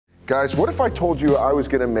Guys, what if I told you I was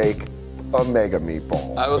gonna make a mega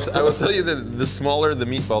meatball? I will tell you that the smaller the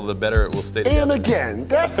meatball, the better it will stay together. And again,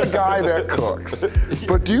 that's a guy that cooks.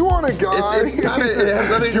 But do you want a guy? It has nothing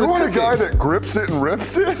to do with want cooking. a guy that grips it and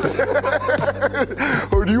rips it?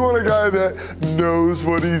 Or do you want a guy that knows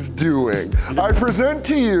what he's doing? I present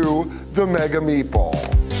to you the mega meatball.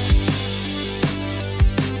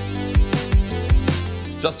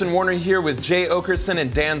 Justin Warner here with Jay Oakerson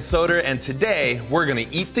and Dan Soder, and today we're gonna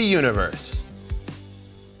eat the universe.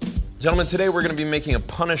 Gentlemen, today we're gonna be making a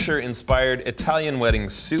Punisher-inspired Italian wedding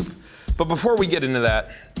soup. But before we get into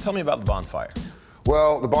that, tell me about the bonfire.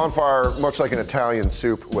 Well, the bonfire, much like an Italian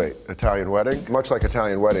soup, Italian wedding? Much like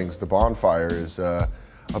Italian weddings, the bonfire is a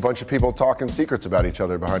bunch of people talking secrets about each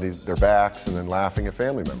other behind their backs and then laughing at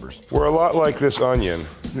family members. We're a lot like this onion.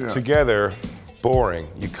 Yeah. Together, boring.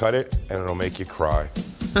 You cut it and it'll make you cry.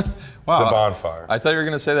 Wow. The bonfire. I thought you were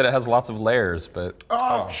gonna say that it has lots of layers, but...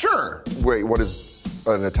 Sure. Wait, what is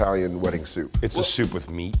an Italian wedding soup? It's a soup with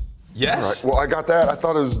meat. Yes. Right. Well, I got that. I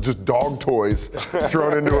thought it was just dog toys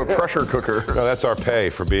thrown into a pressure cooker. No, that's our pay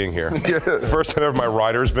for being here. Yeah. First time ever my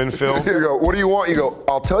rider's been filled. You go, what do you want? You go,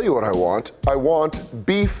 I'll tell you what I want. I want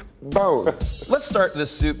beef bones. Let's start this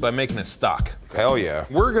soup by making a stock. Hell yeah.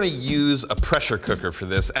 We're gonna use a pressure cooker for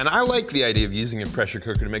this, and I like the idea of using a pressure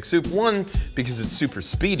cooker to make soup. One, because it's super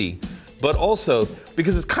speedy, but also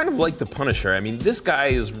because it's kind of like the Punisher. I mean, this guy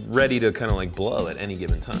is ready to kind of like blow at any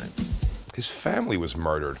given time. His family was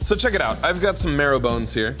murdered. So check it out, I've got some marrow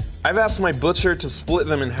bones here. I've asked my butcher to split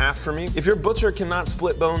them in half for me. If your butcher cannot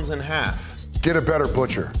split bones in half, Get a better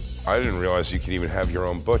butcher. I didn't realize you could even have your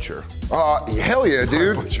own butcher. Hell yeah,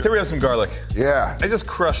 dude. Butcher. here we have some garlic. Yeah. I just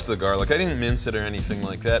crushed the garlic. I didn't mince it or anything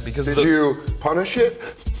like that because Did you punish it?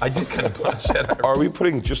 I did kind of punish it. Are we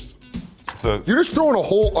putting just the... You're just throwing a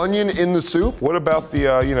whole onion in the soup? What about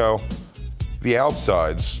the, you know, the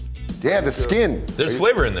outsides? Yeah, the skin. There's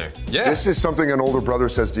flavor in there. Yeah. This is something an older brother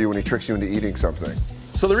says to you when he tricks you into eating something.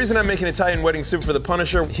 So the reason I'm making Italian wedding soup for the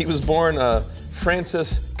Punisher, he was born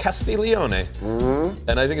Francis Castiglione.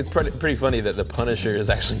 And I think it's pretty funny that the Punisher is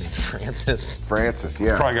actually named Francis. Francis,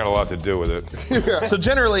 yeah. Probably got a lot to do with it. Yeah. So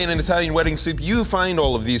generally in an Italian wedding soup, you find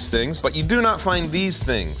all of these things, but you do not find these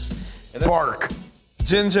things. Bark.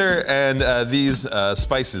 Ginger and these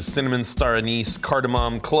spices, cinnamon, star anise,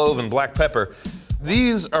 cardamom, clove, and black pepper.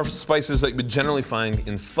 These are spices that you would generally find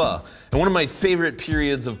in pho. And one of my favorite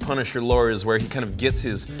periods of Punisher lore is where he kind of gets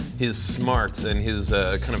his smarts and his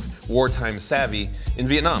kind of wartime savvy in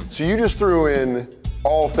Vietnam. So you just threw in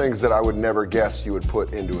all things that I would never guess you would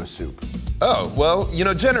put into a soup. Oh, well, you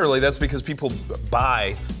know, generally that's because people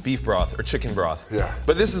buy beef broth or chicken broth. Yeah.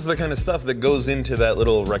 But this is the kind of stuff that goes into that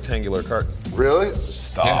little rectangular carton. Really?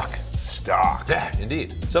 Stock. Yeah. Stock. Yeah,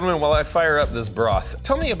 indeed. Gentlemen, while I fire up this broth,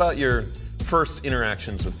 tell me about your first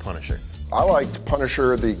interactions with Punisher. I liked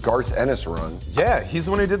Punisher, the Garth Ennis run. Yeah, he's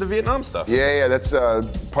the one who did the Vietnam stuff. Yeah, that's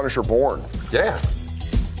Punisher Born. Yeah.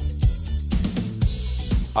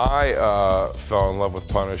 I fell in love with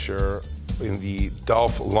Punisher in the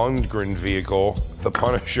Dolph Lundgren vehicle, the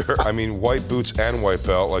Punisher. I mean, white boots and white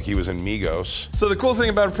belt, like he was in Migos. So the cool thing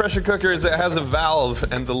about a pressure cooker is it has a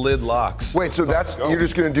valve and the lid locks. Wait, so you're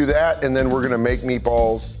just gonna do that and then we're gonna make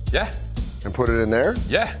meatballs Yeah. and put it in there?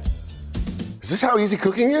 Yeah. Is this how easy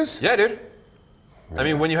cooking is? Yeah, dude. I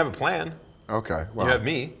mean, when you have a plan, Okay, well. you have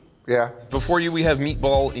me. Yeah. Before you, we have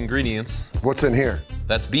meatball ingredients. What's in here?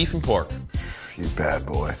 That's beef and pork. You bad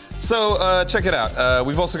boy. So check it out.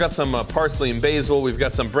 We've also got some parsley and basil. We've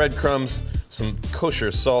got some breadcrumbs, some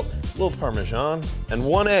kosher salt, a little Parmesan, and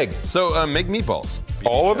 1 egg. So make meatballs.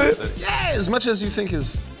 All of it? Yeah, as much as you think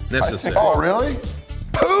is necessary. Oh, really?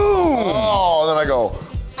 Boom! Oh, then I go,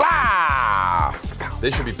 ah! They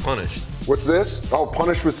should be punished. What's this? Oh,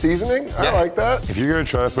 punished with seasoning? Yeah. I like that. If you're gonna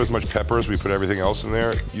try to put as much pepper as we put everything else in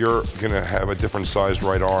there, you're gonna have a different sized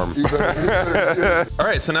right arm. All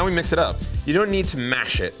right, so now we mix it up. You don't need to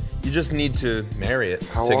mash it. You just need to marry it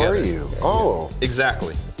How together. are you? Oh.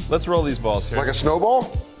 Exactly. Let's roll these balls here. Like a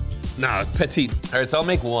snowball? Nah, petite. All right, so I'll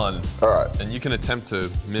make one. All right. And you can attempt to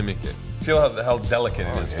mimic it. Feel how delicate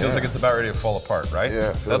it is. yeah. Feels like it's about ready to fall apart, right?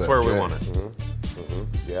 Yeah, feel That's that, where we Jay. want it,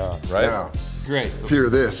 Yeah. right? Yeah. Great. Fear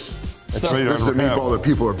this. So, ready to This is a unwrap. meatball that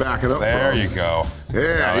people are backing up There from. you go.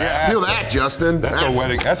 Yeah. Feel that, Justin. That's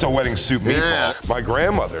a wedding soup meatball. Yeah. My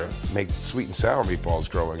grandmother made sweet and sour meatballs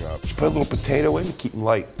growing up. She put a little potato in, keep them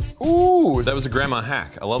light. Ooh. that was a grandma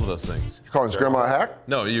hack. I love those things. You calling this grandma a hack?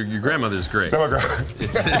 No, your grandmother's great. My grandma.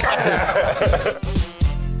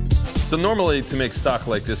 So normally to make stock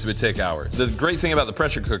like this, it would take hours. The great thing about the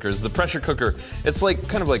pressure cooker is it's like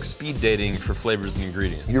kind of like speed dating for flavors and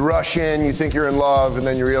ingredients. You rush in, you think you're in love, and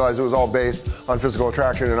then you realize it was all based on physical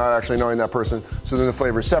attraction and not actually knowing that person. So then the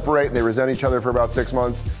flavors separate and they resent each other for about 6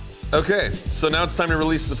 months. Okay, so now it's time to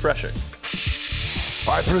release the pressure.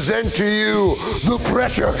 I present to you the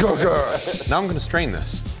pressure cooker. Now I'm gonna strain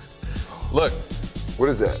this. Look. What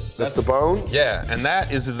is that? That's the bone? Yeah, and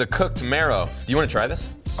that is the cooked marrow. Do you wanna try this?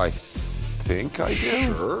 I think I do.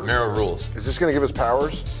 Sure. Marrow rules. Is this gonna give us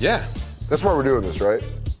powers? Yeah. That's why we're doing this, right?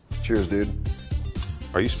 Cheers, dude.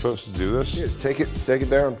 Are you supposed to do this? Yeah, take it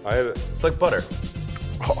down. It's like butter.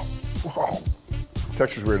 Oh, wow.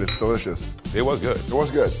 Texture's weird, it's delicious. It was good. It was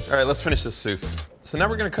good. All right, let's finish this soup. So now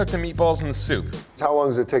we're gonna cook the meatballs in the soup. How long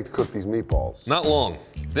does it take to cook these meatballs? Not long.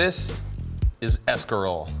 This is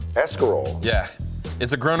escarole. Escarole? Yeah.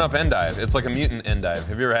 It's a grown-up endive. It's like a mutant endive.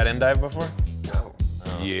 Have you ever had endive before? No.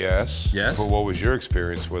 Yes. Yes? But what was your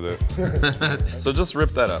experience with it? So just rip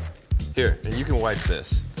that up. Here, and you can wipe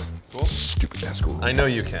this. Cool? Stupid escarole. I know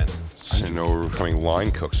you can. I didn't know we were becoming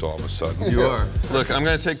line cooks all of a sudden. You are. Look, I'm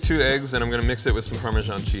gonna take 2 eggs and I'm gonna mix it with some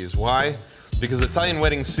Parmesan cheese. Why? Because Italian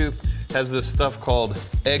wedding soup has this stuff called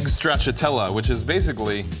egg stracciatella, which is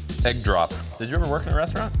basically egg drop. Did you ever work in a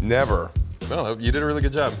restaurant? Never. Oh, you did a really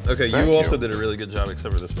good job. Okay, Thank you also you. did a really good job,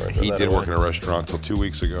 except for this part. He did work in a restaurant until 2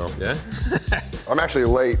 weeks ago. Yeah? I'm actually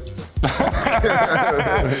late.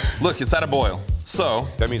 Look, it's at a boil. So,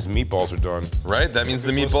 That means meatballs are done. right? That means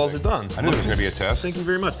the meatballs are done. I knew there was going to be a test. Thank you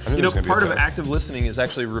very much. knew You there know, was gonna be a part of test. active listening is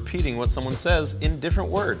actually repeating what someone says in different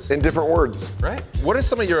words. In different words. Right? What are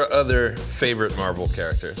some of your other favorite Marvel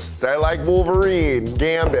characters? I like Wolverine,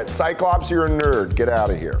 Gambit, Cyclops, you're a nerd. Get out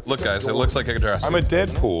of here. Look, guys, it looks like a dress. I'm a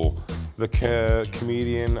Deadpool, the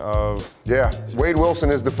comedian of... Yeah, Wade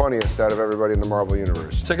Wilson is the funniest out of everybody in the Marvel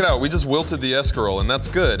Universe. Check it out, we just wilted the escarole, and that's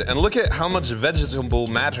good. And look at how much vegetable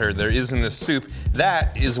matter there is in this soup.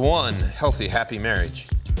 That is one healthy, happy marriage.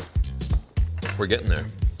 We're getting there.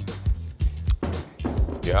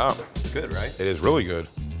 Yeah, It's good, right? it is really good.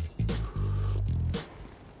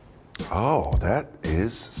 Oh, that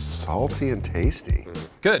is salty and tasty.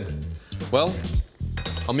 Good. Well,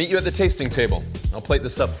 I'll meet you at the tasting table. I'll plate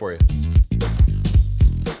this up for you.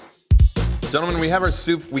 Gentlemen, we have our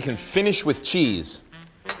soup. We can finish with cheese.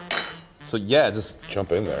 So yeah, just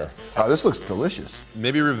Jump in there. This looks delicious.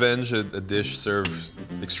 maybe revenge a dish served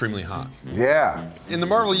extremely hot. Yeah. In the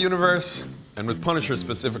Marvel Universe, and with Punisher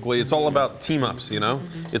specifically, it's all about team-ups, you know?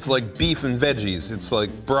 It's like beef and veggies. It's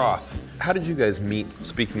like broth. How did you guys meet,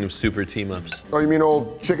 speaking of super team-ups? Oh, you mean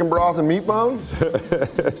old chicken broth and meat bone?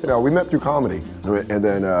 No, we met through comedy. And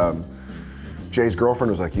then Jay's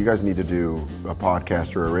girlfriend was like, you guys need to do a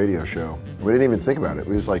podcast or a radio show. We didn't even think about it.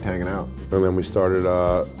 We just liked hanging out. And then we started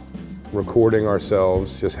recording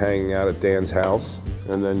ourselves, just hanging out at Dan's house.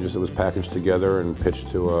 And then it was packaged together and pitched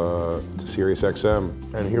to Sirius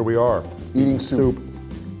XM. And here we are. Eating soup.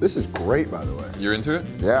 This is great, by the way. You're into it?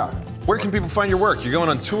 Yeah. Where can people find your work? You're going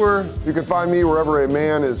on tour? You can find me wherever a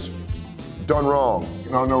man is done wrong.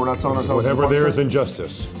 No, we're not selling ourselves. Whenever there is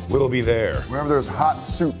injustice, we'll be there. Whenever there's hot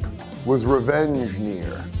soup with revenge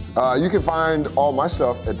near. You can find all my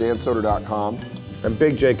stuff at dansoder.com. And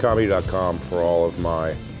bigjcomedy.com for all of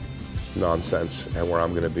my nonsense and where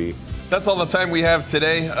I'm going to be. That's all the time we have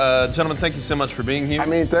today. Gentlemen, thank you so much for being here. I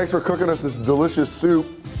mean, thanks for cooking us this delicious soup.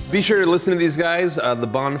 Be sure to listen to these guys, The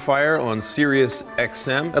Bonfire on Sirius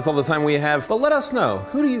XM. That's all the time we have. But let us know,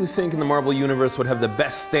 who do you think in the Marvel Universe would have the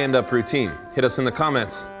best stand-up routine? Hit us in the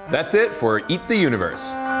comments. That's it for Eat the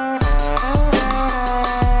Universe.